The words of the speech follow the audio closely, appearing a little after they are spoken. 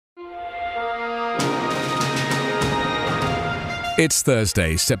It's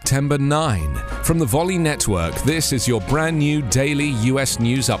Thursday, September 9. From the Volley Network, this is your brand new daily US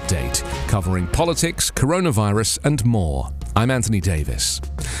news update, covering politics, coronavirus, and more. I'm Anthony Davis.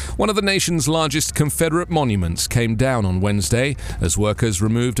 One of the nation's largest Confederate monuments came down on Wednesday as workers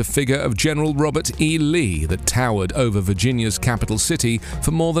removed a figure of General Robert E. Lee that towered over Virginia's capital city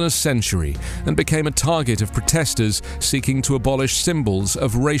for more than a century and became a target of protesters seeking to abolish symbols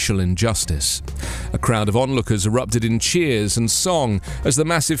of racial injustice. A crowd of onlookers erupted in cheers and song as the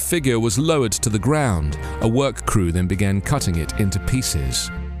massive figure was lowered to the ground. A work crew then began cutting it into pieces.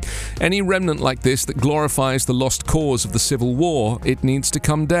 Any remnant like this that glorifies the lost cause of the Civil War, it needs to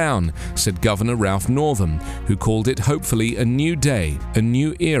come down, said Governor Ralph Northam, who called it hopefully a new day, a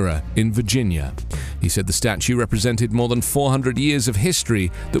new era in Virginia. He said the statue represented more than 400 years of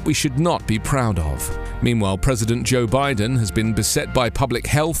history that we should not be proud of. Meanwhile, President Joe Biden has been beset by public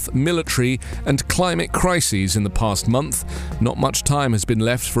health, military, and climate crises in the past month. Not much time has been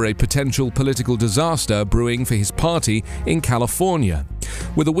left for a potential political disaster brewing for his party in California.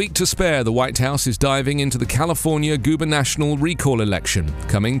 With a week to spare, the White House is diving into the California gubernatorial recall election,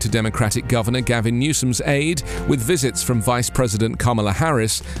 coming to Democratic Governor Gavin Newsom's aid with visits from Vice President Kamala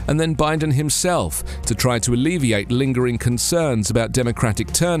Harris and then Biden himself to try to alleviate lingering concerns about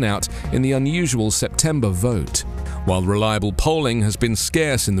Democratic turnout in the unusual September vote. While reliable polling has been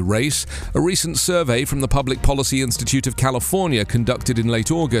scarce in the race, a recent survey from the Public Policy Institute of California conducted in late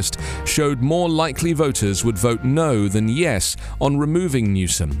August showed more likely voters would vote no than yes on removing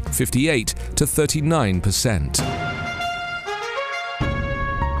Newsom, 58 to 39%.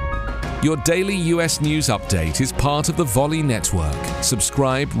 Your daily US news update is part of the Volley Network.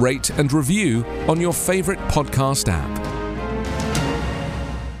 Subscribe, rate, and review on your favorite podcast app.